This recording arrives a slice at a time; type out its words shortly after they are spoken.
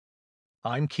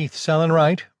I'm Keith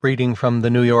Sellenwright, reading from the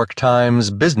New York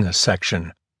Times business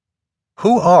section.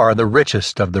 Who Are the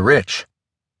Richest of the Rich?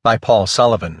 By Paul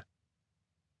Sullivan.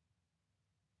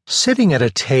 Sitting at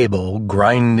a table,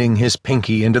 grinding his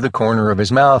pinky into the corner of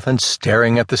his mouth and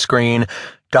staring at the screen,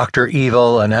 Dr.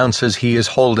 Evil announces he is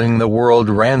holding the world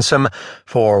ransom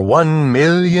for $1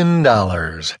 million.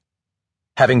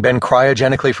 Having been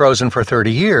cryogenically frozen for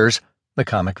 30 years, the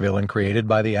comic villain created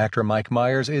by the actor Mike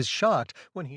Myers is shocked when he